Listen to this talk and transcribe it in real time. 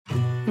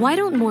Why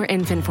don't more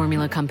infant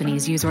formula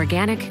companies use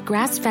organic,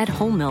 grass-fed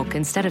whole milk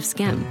instead of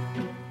skim?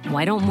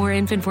 Why don't more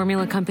infant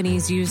formula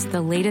companies use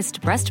the latest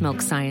breast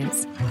milk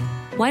science?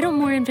 Why don't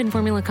more infant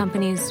formula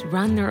companies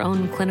run their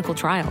own clinical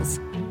trials?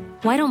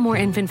 Why don't more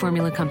infant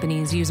formula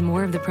companies use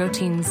more of the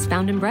proteins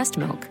found in breast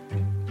milk?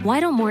 Why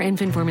don't more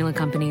infant formula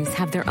companies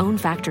have their own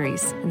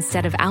factories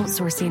instead of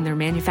outsourcing their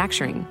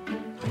manufacturing?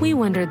 We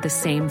wondered the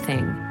same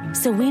thing.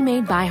 So we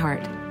made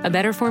ByHeart, a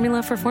better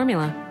formula for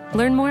formula.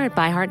 Learn more at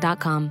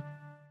byheart.com.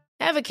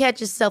 Ever catch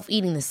yourself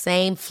eating the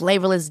same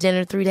flavorless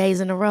dinner 3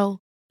 days in a row?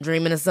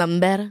 Dreaming of something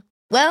better?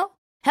 Well,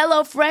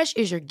 HelloFresh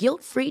is your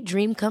guilt-free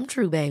dream come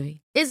true, baby.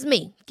 It's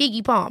me,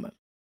 Keke Palmer.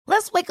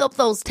 Let's wake up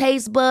those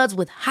taste buds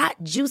with hot,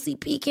 juicy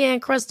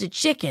pecan-crusted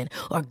chicken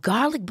or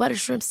garlic butter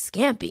shrimp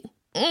scampi.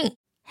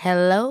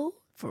 Hello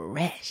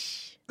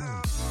Fresh.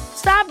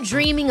 Stop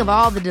dreaming of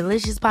all the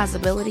delicious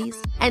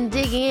possibilities and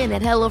dig in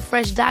at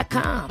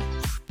HelloFresh.com.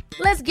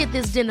 Let's get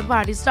this dinner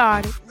party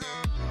started.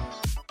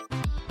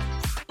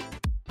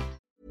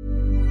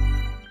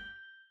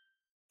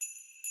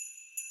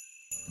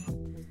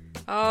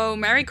 Oh,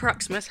 Merry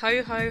Cruxmas.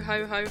 Ho, ho,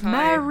 ho, ho, ho.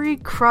 Merry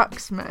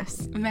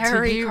Cruxmas.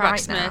 Merry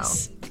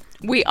Cruxmas. Right,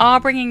 we are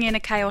bringing in a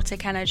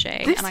chaotic energy,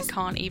 and I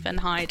can't even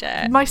hide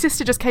it. My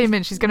sister just came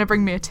in. She's going to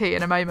bring me a tea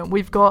in a moment.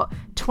 We've got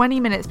 20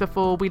 minutes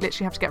before we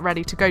literally have to get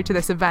ready to go to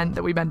this event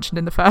that we mentioned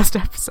in the first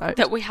episode.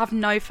 That we have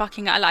no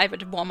fucking... Like,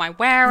 what am I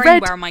wearing?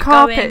 Red Where am I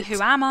carpet, going?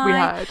 Who am I? we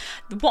heard.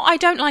 What I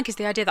don't like is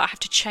the idea that I have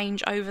to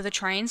change over the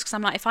trains, because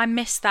I'm like, if I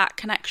miss that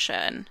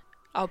connection,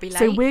 I'll be late.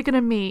 So we're going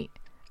to meet...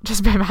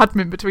 Just a bit of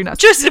admin between us.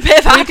 Just a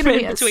bit of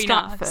admin admin between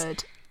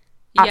Stratford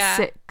us.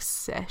 At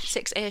 6-ish.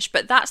 6-ish,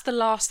 but that's the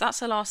last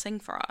thing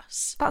for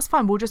us. That's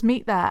fine. We'll just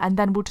meet there and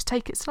then we'll just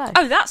take it slow.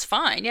 Oh, that's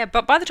fine. Yeah,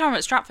 but by the time we're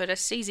at Stratford,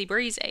 it's easy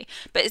breezy.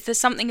 But there's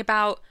something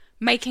about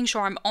making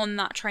sure I'm on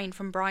that train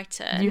from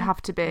Brighton. You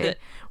have to be.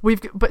 We've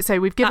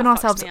given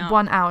ourselves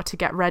 1 hour to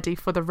get ready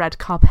for the red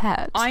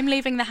carpet. I'm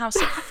leaving the house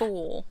at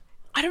 4.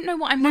 I don't know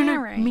what I'm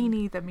wearing. Me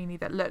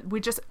neither. Look, we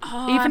just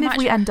even if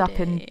we end up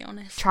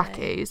in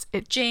trackies,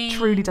 it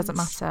truly doesn't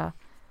matter.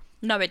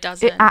 No, it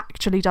doesn't. It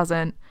actually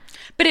doesn't.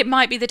 But it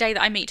might be the day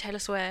that I meet Taylor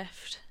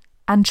Swift.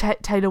 And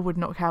Taylor would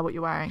not care what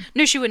you're wearing.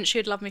 No, she wouldn't. She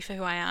would love me for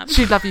who I am.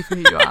 She'd love you for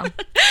who you are.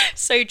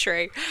 So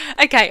true.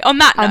 Okay, on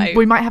that note...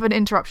 we might have an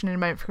interruption in a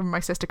moment from my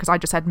sister because I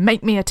just said,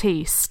 make me a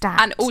tea, stat.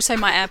 And also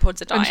my AirPods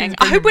are dying.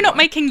 I hope we're not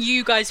making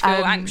you guys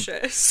feel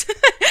anxious.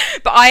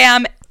 But I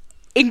am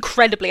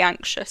incredibly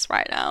anxious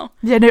right now.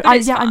 Yeah, no,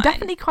 I'm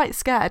definitely quite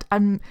scared.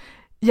 I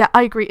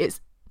agree. It's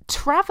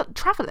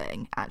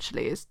traveling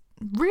actually is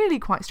really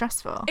quite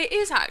stressful. It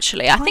is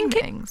actually. I think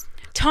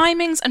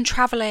timings and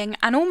travelling,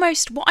 and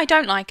almost what I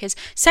don't like is,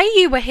 say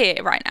you were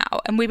here right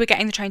now and we were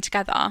getting the train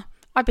together,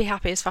 I'd be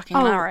happy as fucking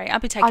Larry.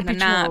 I'd be taking a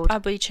nap. Chilled.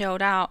 I'd be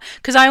chilled out.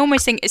 Because I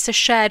almost think it's a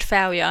shared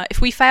failure. If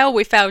we fail,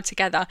 we fail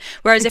together.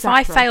 Whereas if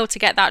I fail to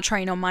get that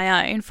train on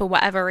my own for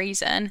whatever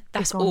reason,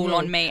 that's all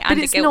on me. And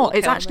it's not.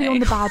 It's actually on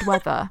the bad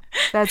weather.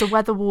 There's a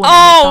weather warning.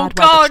 Oh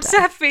God,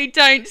 Seffi,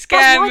 don't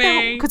scare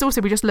me. Because also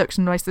we just looked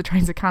and most of the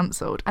trains are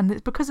cancelled, and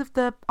it's because of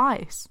the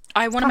ice.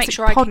 I want to make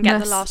sure I can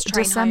get the last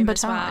train home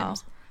as well.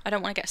 Times. I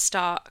don't want to get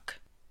stuck.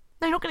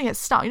 No, you're not going to get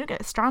stuck. You're not going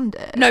to get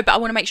stranded. No, but I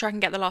want to make sure I can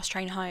get the last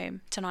train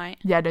home tonight.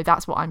 Yeah, no,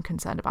 that's what I'm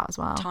concerned about as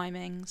well.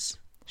 Timings.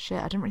 Shit,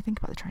 I didn't really think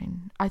about the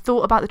train. I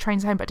thought about the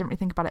trains home, but I didn't really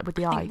think about it with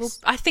the ice.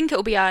 I think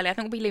it'll be early. I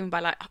think we'll be leaving by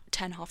like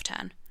 10, half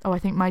 10. Oh, I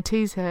think my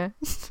tea's here.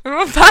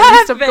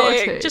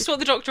 Perfect. Just what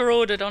the doctor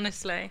ordered,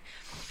 honestly.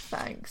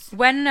 Thanks.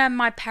 When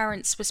my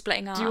parents were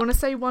splitting up... Do you want to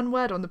say one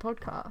word on the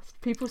podcast?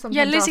 People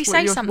sometimes Lizzie, ask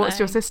say something. What's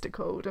your sister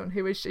called and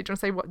who is she? Do you want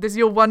to say what? This is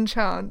your one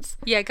chance.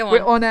 Yeah, go on.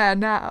 We're on air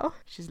now.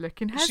 She's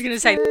looking hesitant.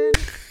 She's going to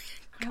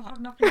say... I have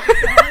nothing to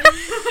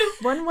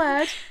say. One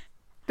word.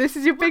 This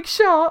is your big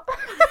shot.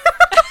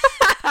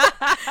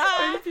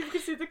 Only people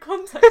can see the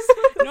context.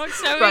 Not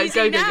so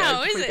easy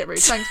now, is it?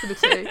 Thanks for the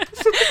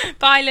tea.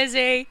 Bye,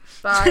 Lizzie.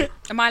 Bye.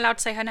 Am I allowed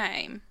to say her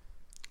name?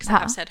 Because I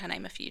have said her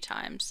name a few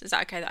times. Is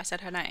that okay that I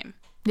said her name?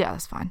 Yeah,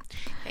 that's fine.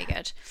 Okay,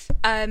 good.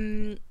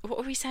 What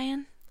were we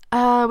saying?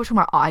 We're talking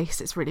about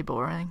ice. It's really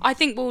boring. I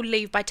think we'll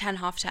leave by 10,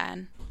 half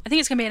 10. I think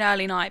it's going to be an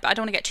early night, but I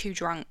don't want to get too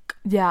drunk.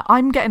 Yeah,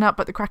 I'm getting up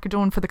at the crack of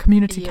dawn for the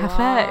community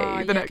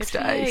cafe the next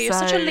day. You're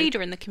such a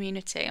leader in the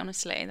community,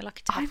 honestly. They're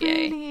lucky to have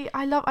you.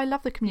 I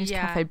love the community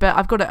cafe, but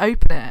I've got to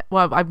open it.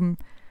 Well, I've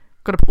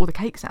got to put all the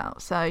cakes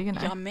out, so you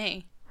know.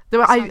 Yummy. The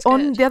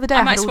other day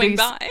I might had all swing these.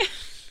 by.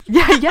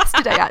 Yeah,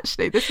 yesterday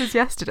actually. This was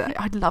yesterday.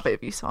 I'd love it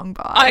if you swung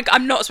by.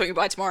 I'm not swinging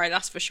by tomorrow,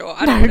 that's for sure.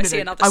 I don't want to see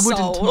another soul. I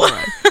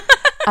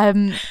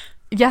wouldn't tomorrow.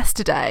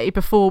 Yesterday,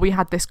 before we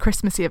had this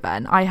Christmassy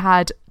event, I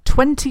had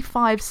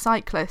 25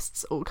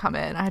 cyclists all come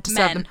in. I had to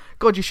serve them.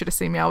 God, you should have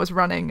seen me. I was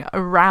running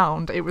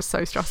around. It was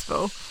so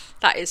stressful.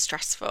 That is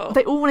stressful.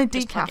 They all wanted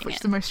decaf, which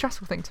is the most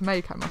stressful thing to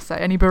make, I must say.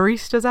 Any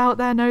baristas out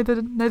there know the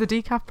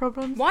decaf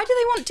problem? Why do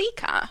they want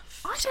decaf?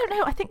 I don't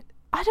know.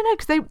 I don't know,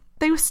 because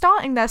they were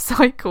starting their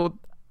cycle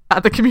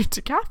at the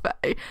community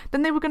cafe.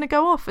 Then they were going to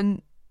go off,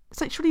 and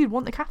it's like, surely you'd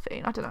want the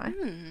caffeine. I don't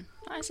know.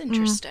 That's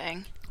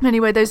interesting.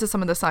 Anyway, those are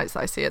some of the sights that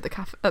I see at the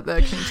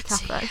community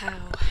cafe.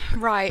 Hell.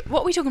 Right,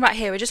 what are we talking about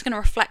here? We're just going to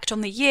reflect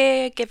on the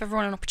year, give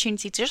everyone an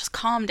opportunity to just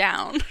calm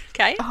down,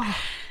 okay? Oh,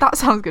 that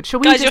sounds good. Shall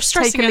we Guys, just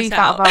take a leaf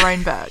out of our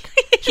own book?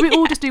 Should we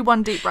all just do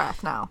one deep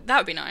breath now? That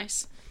would be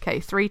nice. Okay,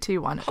 3,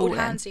 2, 1. Hold all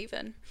hands in.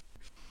 even.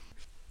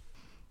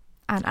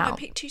 And I out.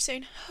 peaked too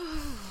soon.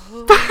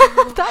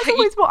 That's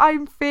always what I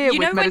fear You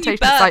with know when meditation. you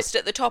It's burst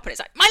at the top and it's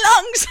like, my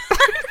lungs! I'm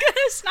going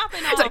to snap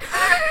in half. like,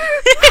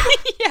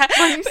 yeah,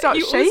 when you start but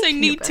you also shaking a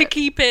need to bit.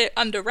 keep it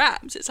under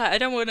wraps. It's like, I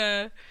don't want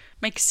to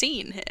make a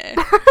scene here.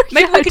 Yeah,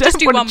 Maybe I we could just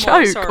do don't one wanna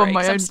more, choke sorry. on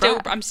my 'cause own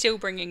breath. I'm still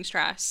bringing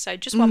stress. So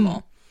just one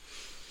more.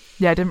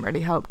 Yeah, it didn't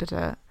really help, did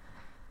it?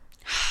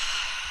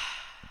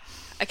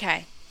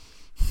 Okay.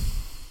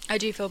 I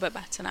do feel a bit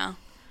better now.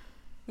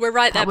 We're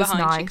right there That was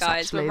behind you nice,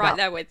 guys. actually, We're right that-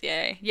 there with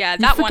you. Yeah, You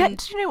that forget, one.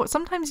 do you know what?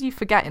 Sometimes you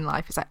forget in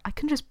life. It's like, I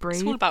can just It's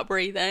breathe. all about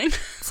breathing.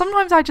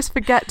 Sometimes I just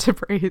forget to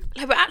breathe.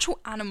 Like, we're actual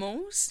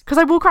animals. Because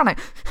I walk around like,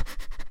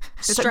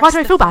 it's like, why Stress do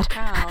I the feel bad? fuck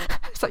out.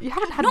 It's like, you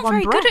haven't had Not one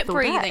very breath good at all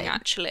breathing, day.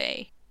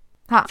 actually.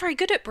 Huh. Not very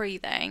good at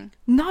breathing.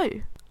 No.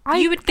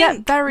 You would get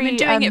think very, I've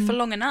been doing it for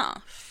long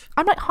enough.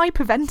 I'm like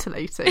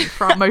hyperventilating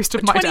throughout most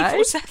of my day.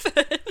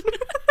 24/7.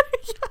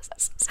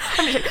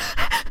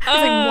 It's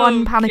like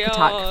one panic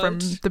attack from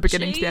the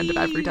beginning to the end of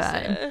every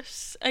day.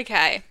 Jesus.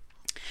 Okay.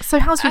 So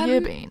how's your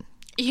year been?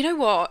 You know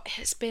what?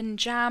 It's been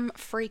jam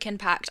freaking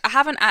packed. I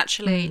haven't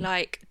actually,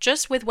 like,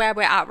 just with where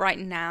we're at right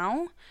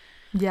now,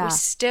 Yeah. we're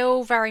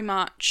still very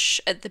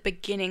much at the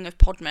beginning of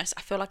Podmas.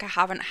 I feel like I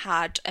haven't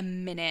had a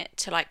minute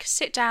to, like,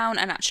 sit down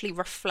and actually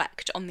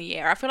reflect on the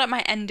year. I feel like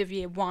my end of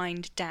year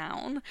wind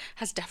down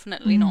has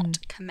definitely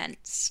not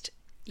commenced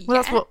yet. Well,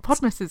 that's what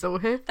Podmas is all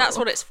here for. That's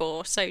what it's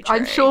for. So true.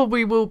 I'm sure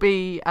we will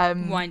be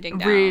Winding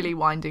down. really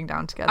winding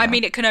down together. I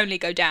mean, it can only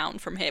go down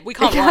from here. We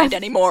can't wind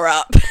any more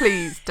up.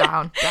 Please,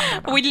 down.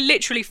 We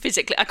literally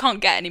physically, I can't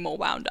get any more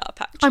wound up,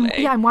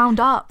 actually. I'm wound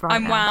up right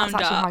I'm now. wound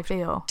That's actually up how I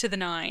feel. to the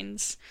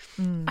nines.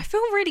 I feel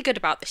really good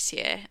about this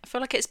year. I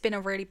feel like it's been a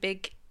really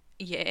big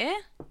year.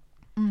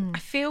 I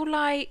feel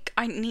like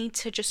I need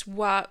to just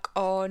work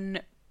on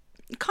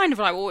kind of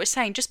like what we're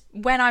saying, just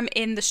when I'm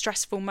in the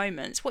stressful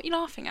moments. What are you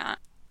laughing at?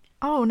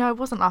 Oh, no, I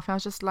wasn't laughing. I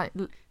was just like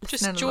Just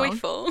listening along.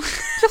 joyful.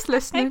 Just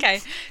listening.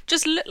 Okay.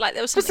 Just looked like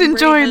there was Just something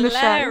enjoying really the show.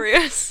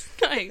 hilarious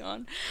going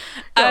on.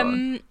 Go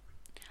on.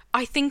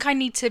 I think I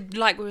need to,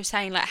 like we were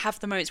saying, like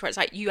have the moments where it's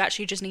like you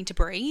actually just need to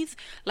breathe.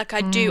 Like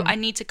I do, I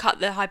need to cut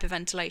the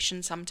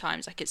hyperventilation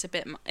sometimes. Like it's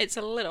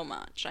a little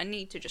much. I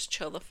need to just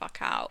chill the fuck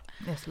out.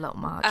 It's a little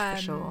much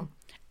for sure.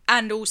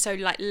 And also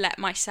like let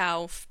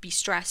myself be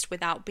stressed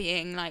without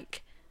being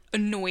like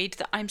annoyed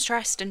that I'm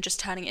stressed and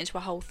just turning it into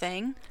a whole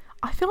thing.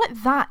 I feel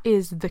like that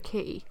is the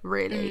key,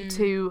 really,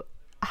 to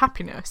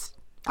happiness.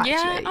 Actually.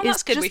 Yeah, oh,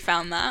 that's good we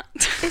found that.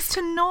 It's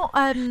to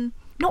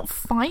not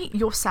fight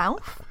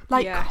yourself,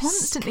 like Yes.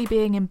 constantly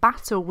being in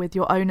battle with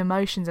your own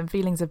emotions and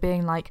feelings of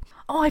being like,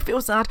 oh, I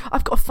feel sad,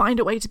 I've got to find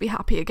a way to be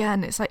happy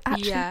again. It's like,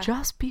 actually,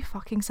 just be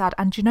fucking sad.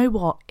 And do you know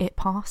what? It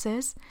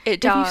passes. It If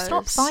does. you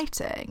stop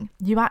fighting,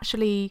 you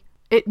actually...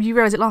 you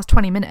realise it lasts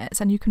 20 minutes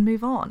and you can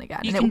move on again.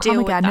 You and it can will come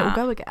deal with again, it will that.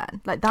 go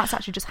again. Like, that's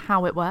actually just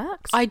how it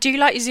works. I do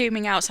like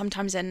zooming out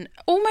sometimes and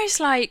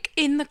almost like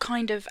in the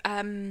kind of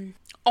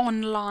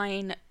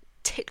online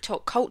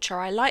TikTok culture.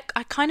 I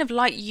kind of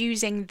like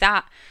using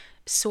that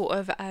sort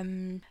of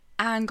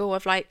angle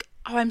of like,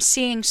 oh, I'm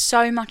seeing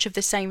so much of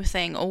the same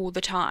thing all the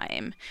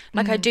time.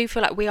 Like I do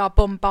feel like we are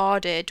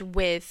bombarded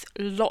with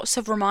lots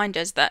of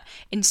reminders that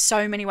in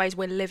so many ways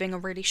we're living a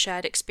really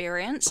shared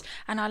experience.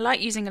 And I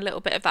like using a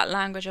little bit of that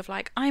language of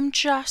like, I'm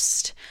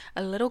just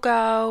a little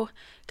girl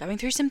going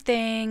through some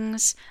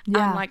things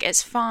and like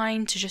it's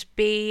fine to just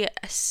be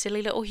a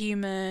silly little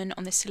human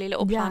on this silly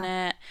little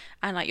planet,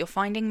 and like you're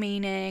finding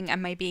meaning and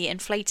maybe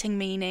inflating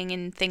meaning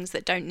in things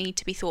that don't need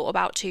to be thought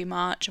about too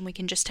much, and we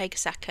can just take a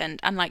second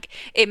and like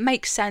it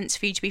makes sense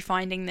for you to be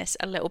finding this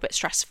a little bit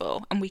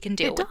stressful and we can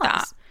deal with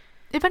that.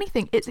 If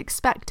anything, it's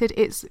expected.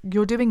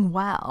 You're doing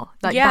well.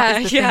 Like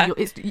that is the thing.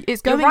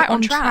 It's You're going right on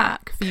on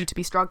track for you to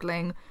be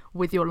struggling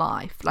with your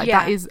life. Like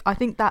Yeah. that is. I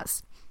think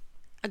that's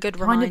A good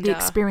kind reminder. of the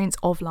experience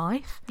of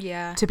life.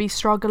 Yeah. To be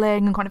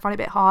struggling and kind of find it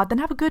a bit hard, then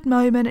have a good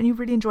moment and you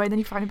really enjoy it, then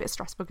you find it a bit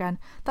stressful again.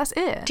 That's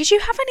it. Did you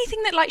have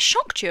anything that like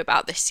shocked you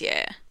about this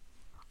year?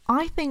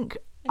 I think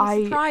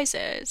Any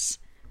surprises?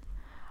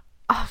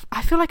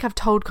 I feel like I've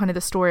told kind of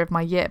the story of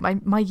my year.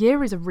 My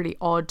year is a really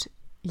odd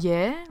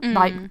year.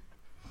 Like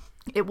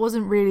it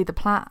wasn't really the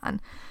plan.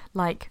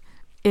 Like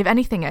if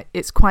anything,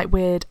 it's quite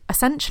weird.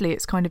 Essentially,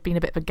 it's kind of been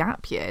a bit of a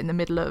gap year in the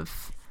middle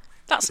of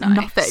That's nice.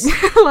 nothing.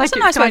 Like That's a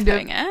nice it's way kind of of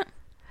putting it.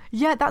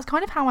 yeah. That's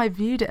kind of how I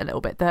viewed it a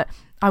little bit. That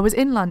I was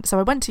in London, so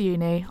I went to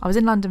uni. I was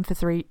in London for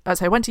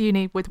so I went to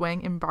uni with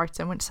Wing in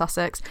Brighton, went to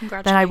Sussex.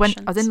 Then I was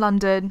in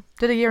London,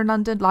 did a year in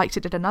London, liked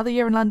it, did another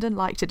year in London,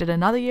 liked it, did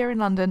another year in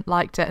London,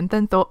 liked it, and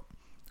then thought,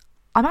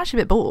 I'm actually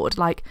a bit bored.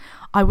 Like,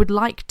 I would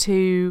like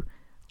to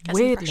Get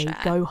some weirdly fresh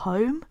air. go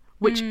home,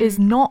 which is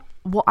not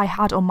what I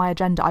had on my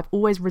agenda. I've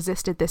always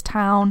resisted this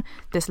town,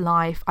 this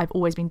life. I've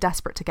always been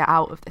desperate to get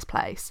out of this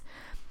place.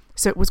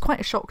 So it was quite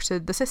a shock to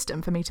the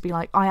system for me to be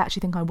like, I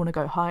actually think I want to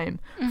go home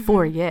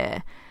for a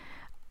year.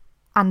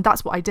 And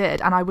that's what I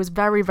did. And I was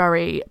very,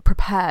 very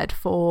prepared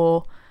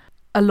for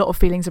a lot of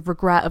feelings of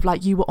regret of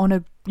like, you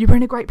were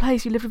in a great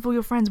place, you lived with all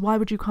your friends, why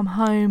would you come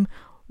home?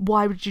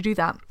 Why would you do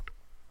that?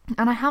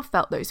 And I have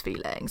felt those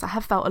feelings. I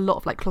have felt a lot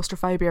of like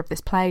claustrophobia of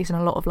this place and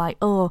a lot of like,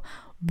 oh,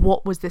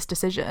 what was this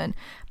decision?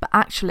 But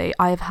actually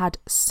I have had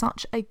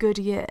such a good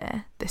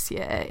year this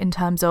year in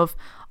terms of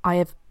I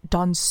have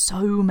done so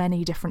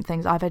many different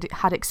things. I've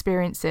had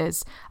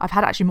experiences. I've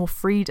had actually more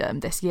freedom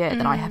this year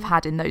than I have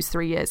had in those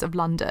 3 years of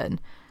London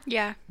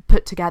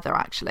put together.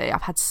 Actually,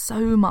 I've had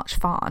so much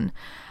fun.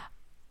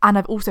 And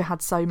I've also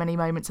had so many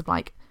moments of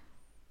like,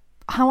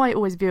 how I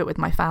always view it with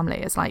my family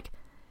is like,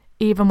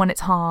 even when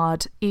it's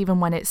hard,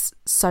 even when it's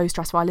so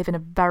stressful, I live in a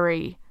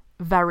very,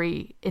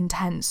 very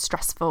intense,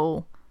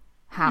 stressful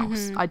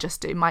house. I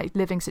just do. My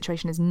living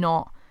situation is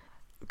not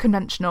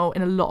conventional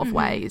in a lot of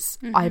ways.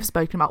 I have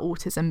spoken about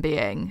autism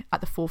being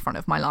at the forefront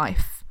of my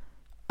life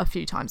a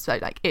few times. So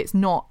like, it's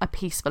not a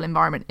peaceful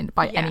environment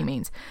by any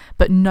means,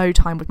 but no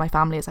time with my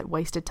family is like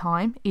wasted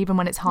time. Even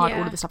when it's hard,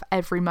 all of the stuff,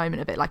 every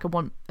moment of it, like I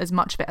want as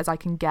much of it as I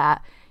can get,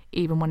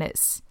 even when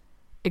it's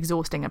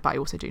exhausting, but I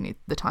also do need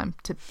the time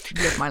to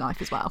live my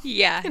life as well.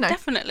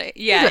 Definitely.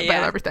 A little bit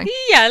of everything.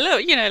 A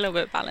little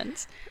bit of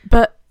balance.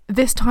 But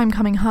this time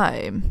coming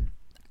home,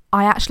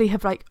 I actually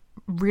have like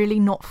really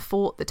not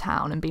fought the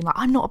town and been like,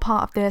 I'm not a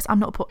part of this, I'm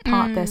not a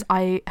part of this.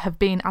 I have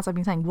been, as I've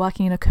been saying,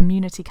 working in a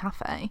community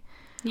cafe,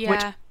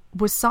 which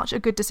was such a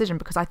good decision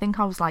because I think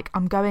I was like,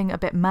 I'm going a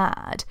bit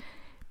mad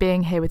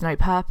being here with no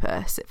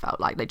purpose. It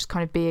felt like just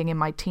kind of being in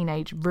my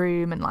teenage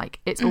room and like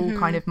it's all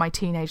kind of my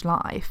teenage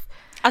life.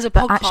 As a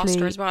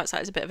podcaster as well, it's like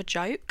it's a bit of a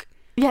joke.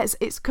 Yes,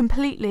 it's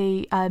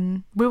completely.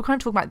 We were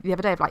kind of talking about it the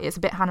other day of like it's a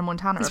bit Hannah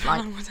Montana of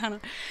like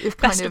it's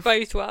best of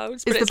both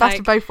worlds. It's the best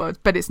of both worlds,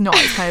 but it's not.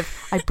 It's kind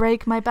of I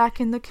break my back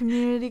in the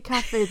community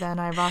cafe, then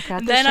I rock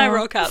out. Then I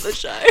rock out the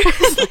show.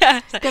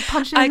 Get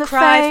punched in the face. I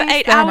cry for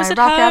 8 hours at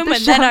home,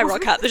 and then I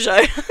rock out the show.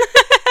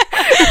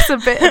 It's a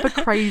bit of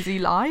a crazy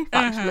life,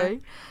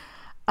 actually.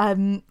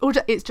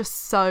 It's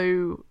just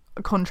so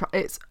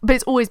but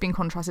it's always been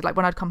contrasted. Like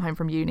when I'd come home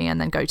from uni and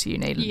then go to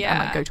uni and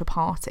like go to a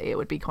party, it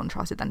would be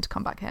contrasted then to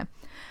come back here.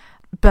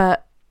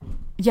 But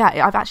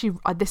I've actually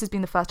this has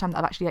been the first time that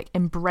I've actually like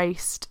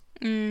embraced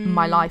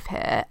my life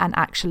here and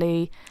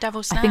actually I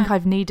think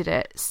I've needed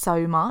it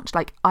so much.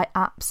 Like I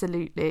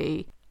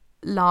absolutely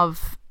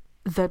love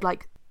the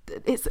like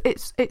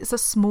it's a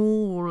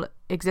small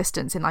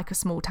existence in like a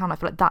small town. I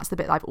feel like that's the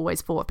bit that I've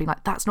always thought of being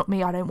like, that's not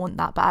me, I don't want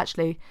that. But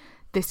actually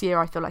this year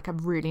I feel like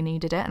I've really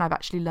needed it and I've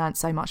actually learned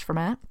so much from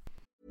it.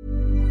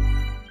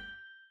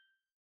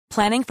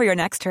 Planning for your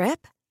next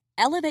trip?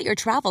 Elevate your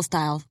travel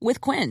style with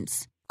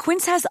Quince.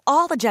 Quince has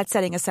all the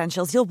jet-setting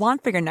essentials you'll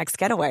want for your next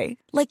getaway,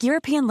 like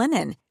European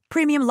linen,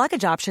 premium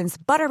luggage options,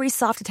 buttery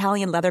soft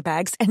Italian leather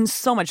bags, and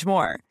so much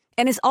more.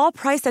 And is all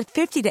priced at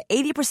 50 to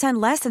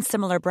 80% less than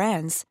similar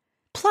brands.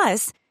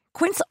 Plus,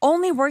 Quince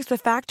only works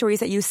with factories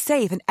that use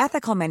safe and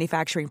ethical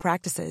manufacturing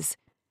practices.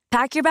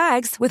 Pack your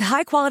bags with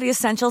high-quality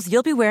essentials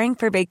you'll be wearing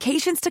for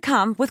vacations to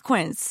come with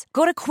Quince.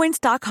 Go to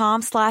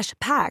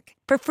quince.com/pack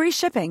for free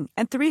shipping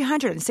and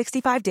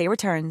 365-day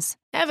returns.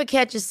 Ever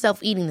catch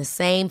yourself eating the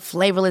same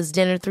flavorless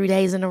dinner 3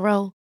 days in a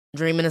row?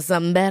 Dreaming of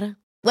something better?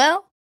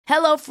 Well,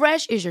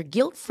 HelloFresh is your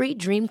guilt-free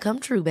dream come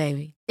true,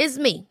 baby. It's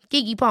me,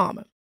 Keke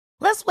Palmer.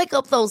 Let's wake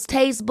up those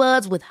taste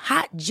buds with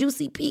hot,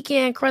 juicy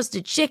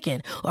pecan-crusted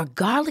chicken or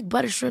garlic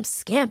butter shrimp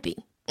scampi.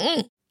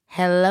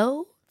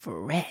 Hello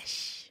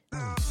Fresh.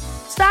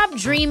 Stop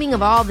dreaming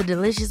of all the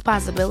delicious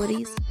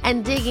possibilities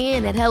and dig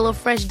in at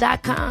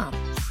HelloFresh.com.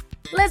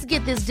 Let's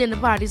get this dinner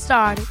party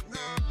started.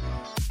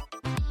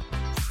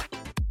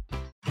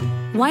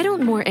 Why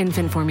don't more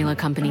infant formula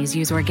companies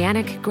use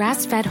organic,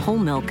 grass-fed whole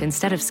milk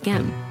instead of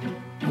skim?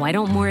 Why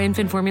don't more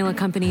infant formula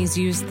companies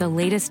use the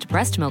latest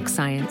breast milk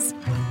science?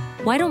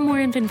 Why don't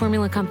more infant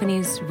formula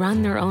companies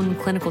run their own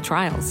clinical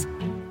trials?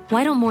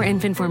 Why don't more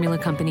infant formula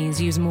companies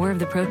use more of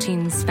the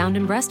proteins found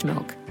in breast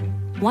milk?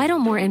 Why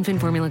don't more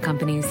infant formula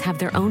companies have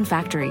their own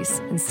factories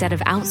instead of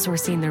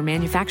outsourcing their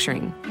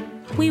manufacturing?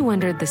 We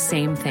wondered the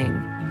same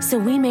thing. So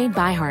we made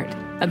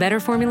ByHeart, a better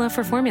formula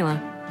for formula.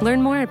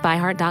 Learn more at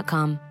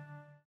byheart.com.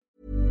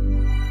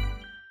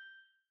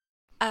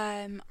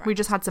 We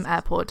just had some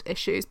airport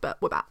issues,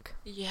 but we're back.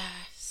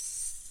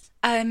 Yes.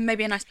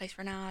 Maybe a nice place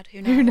for an ad.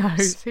 Who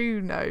knows? Who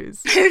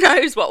knows? Who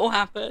knows what will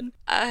happen?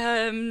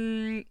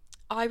 I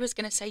was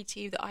going to say to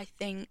you that I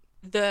think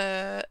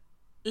the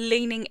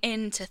leaning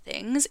into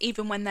things,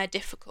 even when they're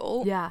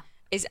difficult,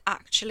 is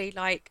actually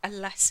like a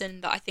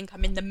lesson that I think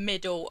I'm in the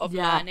middle of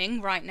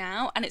learning right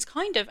now. And it's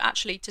kind of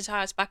actually, to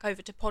tie us back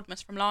over to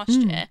Podmas from last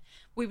year,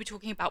 we were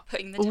talking about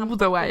putting the tampon all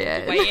the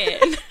way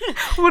in.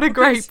 What a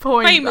great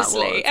point.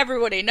 Famously,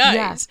 everybody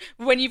knows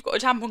when you've got a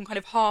tampon kind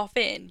of half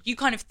in, you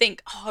kind of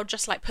think, oh, I'll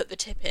just like put the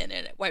tip in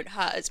and it won't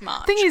hurt as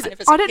much. Thing is,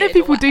 I don't know if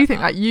people do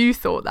think that. You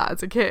thought that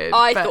as a kid.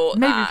 I thought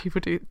maybe that. People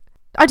do.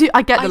 I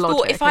get the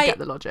logic. I get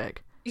the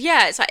logic.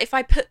 Yeah, it's like if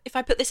I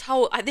put this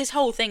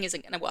whole thing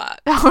isn't going to work.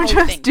 I'll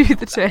just do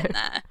the two.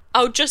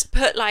 I'll just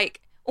put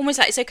like almost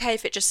like it's okay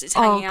if it's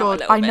hanging out a little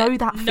bit. I know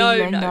that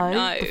feeling.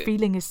 No. The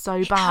feeling is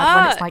so bad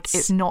when it's like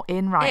it's not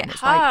in right. It and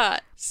it's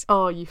hurts.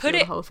 like, you put feel it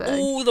the whole thing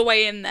all the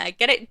way in there.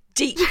 Get it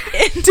deep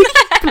in.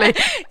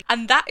 deeply.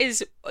 And that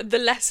is the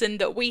lesson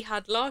that we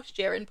had last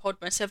year in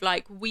Podmas of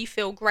like we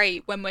feel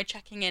great when we're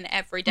checking in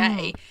every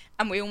day,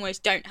 and we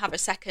almost don't have a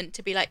second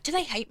to be like, do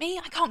they hate me?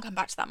 I can't come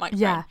back to that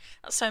microphone. Yeah,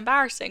 that's so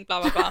embarrassing.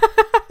 Blah blah blah.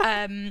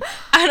 And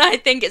I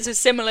think it's a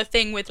similar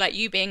thing with like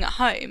you being at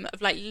home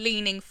of like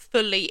leaning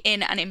fully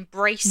in and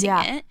embracing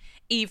it,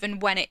 even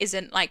when it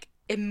isn't like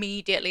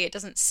immediately. It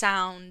doesn't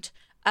sound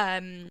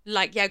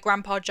like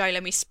Grandpa Joe,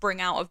 let me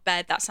spring out of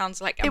bed. That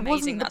sounds like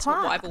amazing. That's what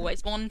I've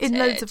always wanted in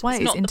loads of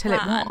ways until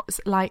it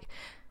was like.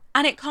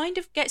 And it kind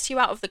of gets you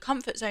out of the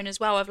comfort zone as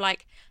well of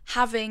like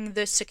having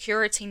the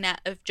security net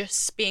of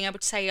just being able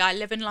to say, I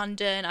live in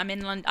London, I'm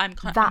in London, I'm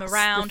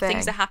around,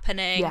 things are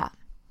happening. Yeah.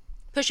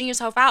 Pushing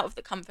yourself out of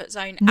the comfort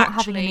zone. Not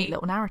having a neat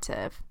little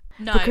narrative.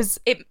 No, because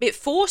it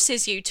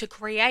forces you to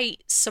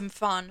create some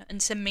fun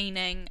and some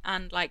meaning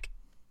and like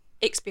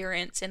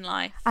experience in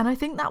life. And I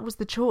think that was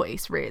the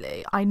choice,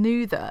 really. I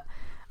knew that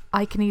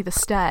I can either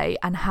stay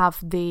and have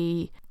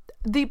the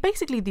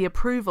basically the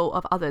approval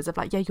of others of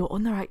like, yeah, you're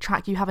on the right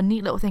track, you have a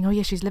neat little thing, oh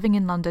yeah, she's living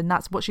in London,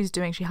 that's what she's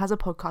doing, she has a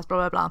podcast, blah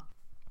blah blah.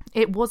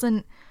 It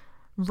wasn't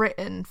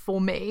written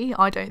for me,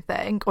 I don't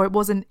think, or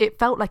it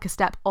felt like a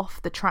step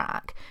off the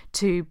track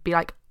to be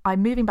like,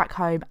 I'm moving back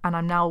home and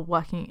I'm now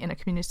working in a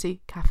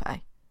community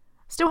cafe.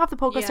 Still have the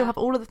podcast, still have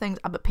all of the things,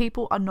 but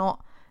people are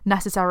not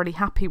necessarily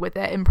happy with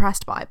it,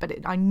 impressed by it, but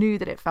I knew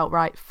that it felt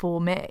right for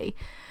me.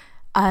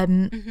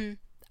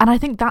 And I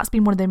think that's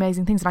been one of the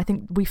amazing things. And I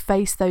think we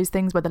face those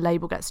things where the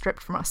label gets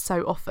stripped from us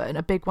so often.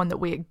 A big one that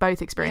we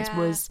both experienced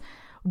was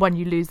when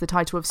you lose the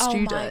title of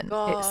student.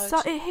 Oh my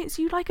God. It hits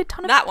you like a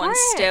ton of that bricks. One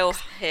still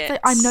hits. Like,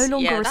 I'm no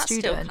longer a that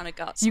student. Still kind of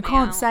guts you me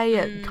can't out. say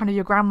at kind of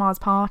your grandma's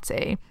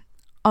party,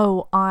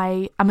 oh,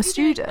 I am a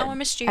student. Oh, I'm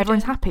a student.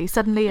 Everyone's happy.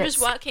 Suddenly I'm it's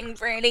just working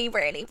really,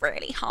 really,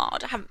 really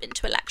hard. I haven't been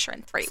to a lecture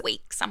in 3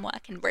 weeks. I'm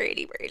working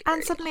really, really, and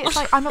really suddenly hard. it's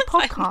like, I'm a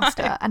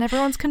podcaster and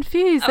everyone's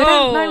confused. They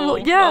don't know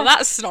what, well,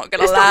 that's not going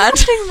to It's not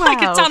land. landing well.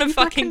 Like a ton of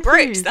People are fucking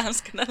bricks, confused.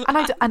 that's going to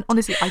land. And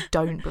honestly, I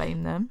don't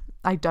blame them.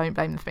 I don't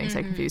blame them for being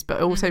so confused,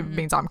 but it also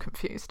means I'm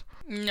confused.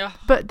 No.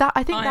 But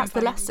I think that's the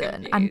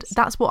lesson, and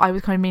that's what I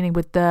was kind of meaning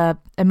with the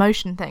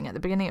emotion thing at the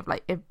beginning of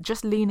like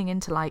just leaning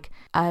into like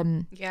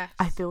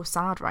I feel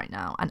sad right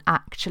now, and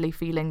actually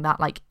feeling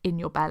that like in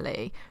your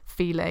belly,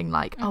 feeling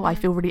like oh, I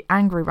feel really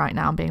angry right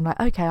now, and being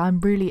like, okay, I'm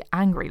really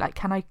angry, like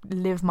can I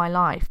live my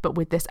life but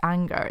with this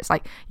anger? It's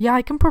like, yeah,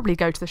 I can probably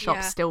go to the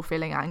shop still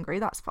feeling angry,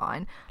 that's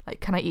fine. Like,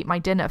 can I eat my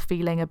dinner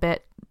feeling a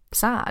bit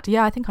sad?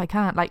 Yeah, I think I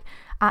can. Like,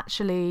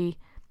 actually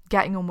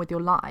getting on with your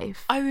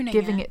life,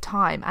 giving it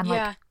time, and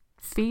like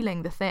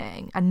feeling the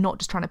thing, and not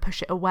just trying to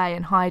push it away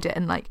and hide it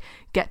and like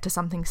get to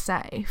something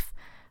safe,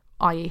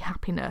 i.e.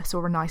 happiness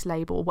or a nice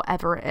label,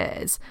 whatever it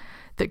is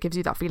that gives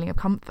you that feeling of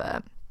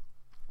comfort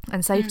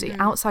and safety.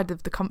 Outside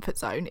of the comfort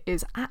zone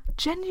is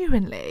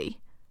genuinely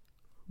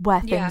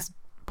where things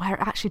where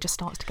it actually just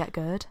starts to get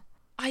good.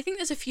 I think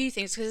there's a few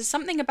things, because there's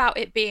something about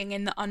it being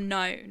in the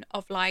unknown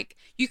of like,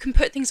 you can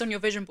put things on your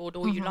vision board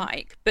all you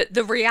like, but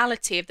the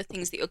reality of the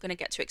things that you're going to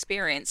get to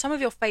experience, some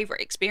of your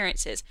favourite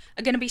experiences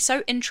are going to be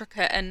so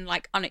intricate and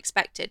like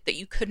unexpected that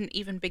you couldn't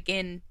even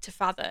begin to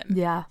fathom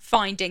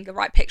finding the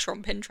right picture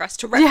on Pinterest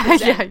to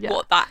represent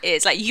what that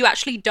is. Like, you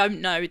actually don't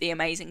know the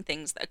amazing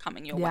things that are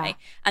coming your way,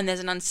 and there's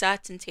an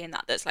uncertainty in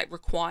that that's like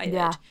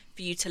required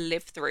for you to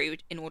live through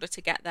in order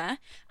to get there.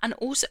 And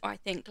also I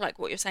think like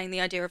what you're saying,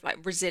 the idea of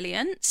like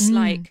resilience,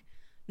 like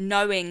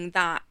knowing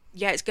that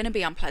it's going to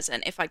be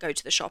unpleasant if I go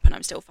to the shop and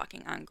I'm still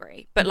fucking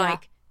angry, but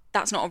like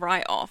that's not a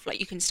write-off. Like,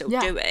 you can still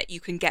do it, you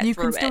can get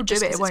through it,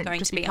 just because it's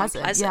going to be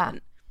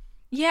unpleasant.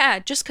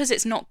 Just because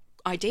it's not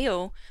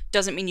ideal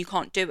doesn't mean you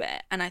can't do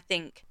it. And I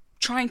think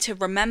trying to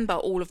remember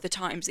all of the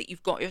times that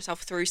you've got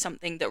yourself through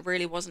something that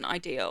really wasn't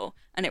ideal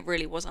and it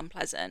really was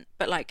unpleasant,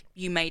 but like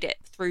you made it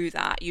through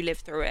that, you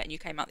lived through it, and you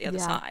came out the other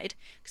side.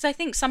 Because I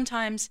think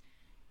sometimes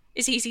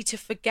it's easy to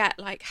forget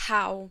like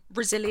how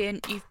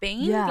resilient you've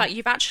been. Like,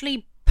 you've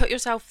actually put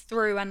yourself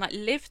through and like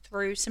lived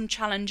through some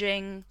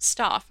challenging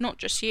stuff. Not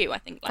just you, I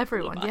think like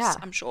everyone, all of us,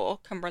 I'm sure,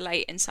 can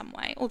relate in some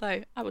way,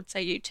 although I would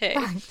say you too.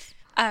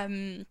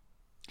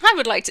 I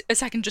would like a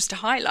second just to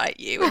highlight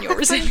you and your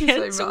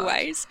resilience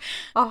always.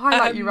 I'll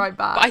highlight you right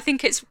back. But I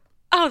think it's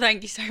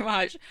thank you so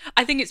much.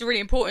 I think it's really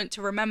important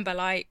to remember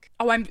like,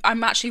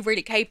 I'm actually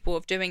really capable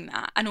of doing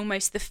that, and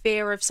almost the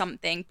fear of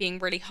something being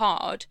really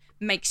hard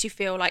makes you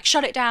feel like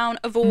shut it down,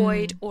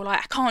 avoid, or like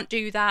I can't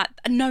do that,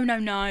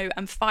 no,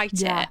 and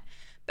fight it.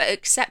 But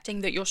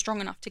accepting that you're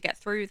strong enough to get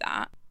through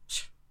that,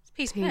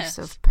 piece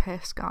of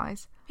piss,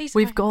 guys.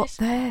 We've got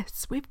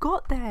this.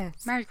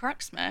 Merry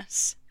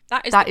Christmas.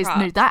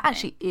 That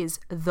actually is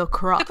the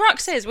crux. The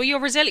crux is, well,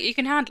 you're resilient, you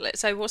can handle it,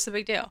 so what's the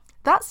big deal?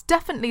 That's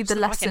definitely the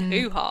lesson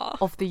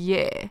of the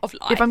year. Of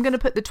life. If I'm going to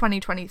put the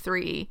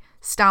 2023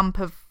 stamp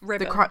of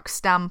the crux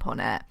stamp on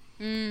it,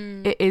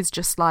 It is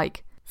just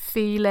like,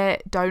 feel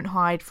it, don't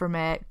hide from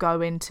it,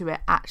 go into it,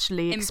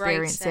 actually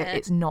experience it.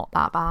 It's not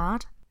that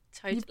bad.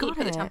 Totally. You've got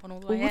put it the tampon all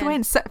the way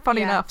in.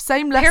 Funny Yeah. enough,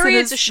 same lesson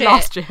Periods as are shit.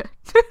 last year.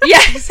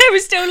 Yes, they were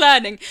still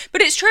learning.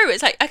 But it's true.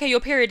 It's like, okay, your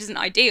period isn't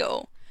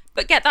ideal,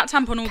 but get that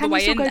tampon all the way in there. Can you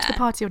still go to the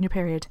party on your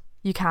period?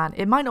 You can.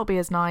 It might not be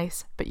as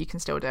nice, but you can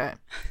still do it.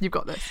 You've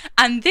got this.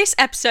 And this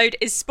episode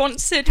is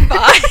sponsored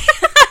by...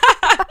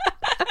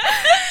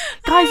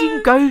 Guys, you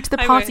can go to the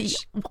I party wish.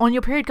 on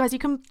your period, guys. You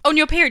can On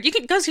your period. You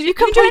can do play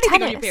anything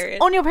tennis on your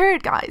period. on your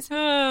period, guys.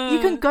 You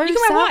can go you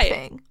can wear white.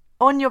 surfing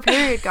on your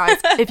period, guys.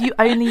 If you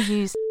only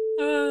use...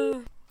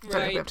 Right. Don't know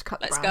if we have to cut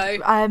the Let's brand.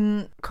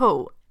 go.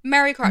 Cool.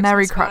 Merry Christmas,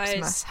 Merry guys.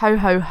 Christmas. Ho,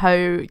 ho,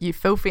 ho, you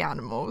filthy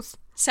animals.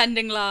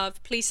 Sending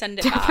love. Please send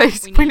it back.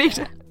 Please, we need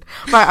it.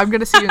 Right, I'm going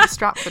to see you in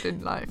Stratford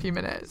in like a few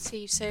minutes.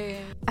 See you soon.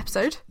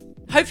 Episode?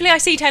 Hopefully I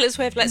see Taylor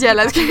Swift. Let's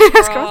Let's keep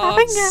cross our our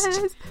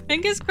fingers.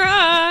 Fingers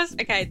crossed.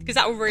 Okay, because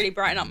that will really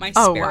brighten up my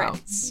Oh, wow.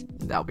 spirits.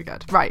 That'll be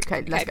good. Right,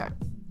 okay, let's Okay. go.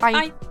 Bye.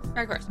 Bye.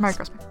 Merry Christmas. Merry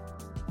Christmas.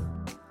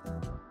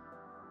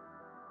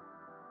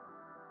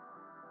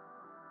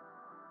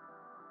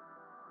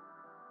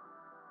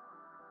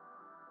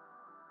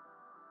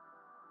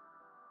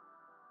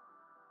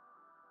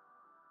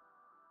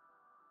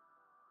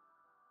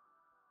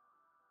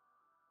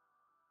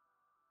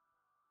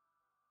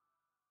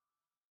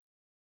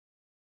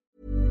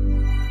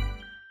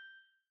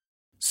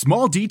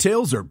 Small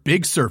details are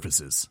big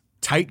surfaces.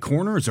 Tight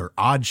corners are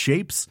odd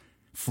shapes.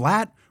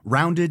 Flat,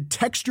 rounded,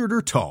 textured,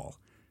 or tall.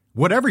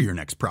 Whatever your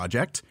next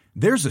project,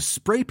 there's a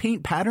spray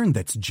paint pattern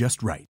that's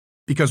just right.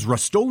 Because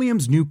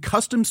Rust-Oleum's new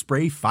Custom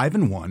Spray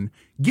 5-in-1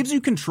 gives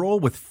you control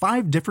with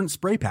 5 different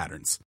spray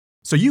patterns.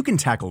 So you can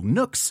tackle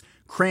nooks,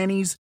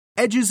 crannies,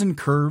 edges, and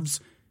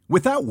curves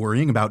without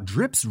worrying about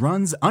drips,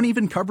 runs,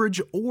 uneven coverage,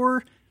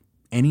 or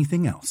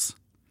anything else.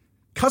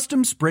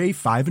 Custom Spray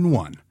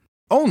 5-in-1.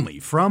 Only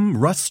from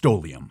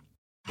Rust-Oleum.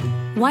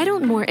 Why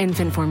don't more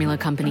infant formula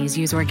companies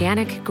use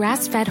organic,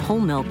 grass-fed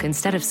whole milk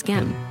instead of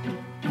skim?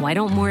 Why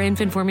don't more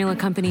infant formula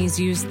companies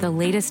use the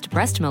latest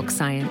breast milk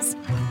science?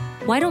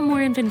 Why don't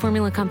more infant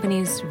formula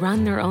companies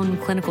run their own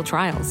clinical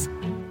trials?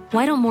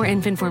 Why don't more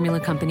infant formula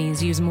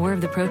companies use more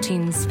of the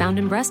proteins found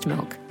in breast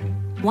milk?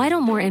 Why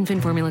don't more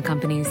infant formula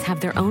companies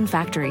have their own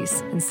factories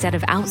instead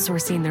of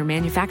outsourcing their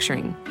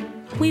manufacturing?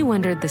 We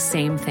wondered the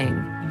same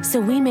thing. So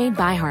we made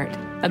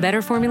ByHeart, a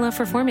better formula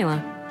for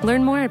formula.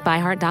 Learn more at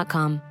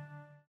byheart.com.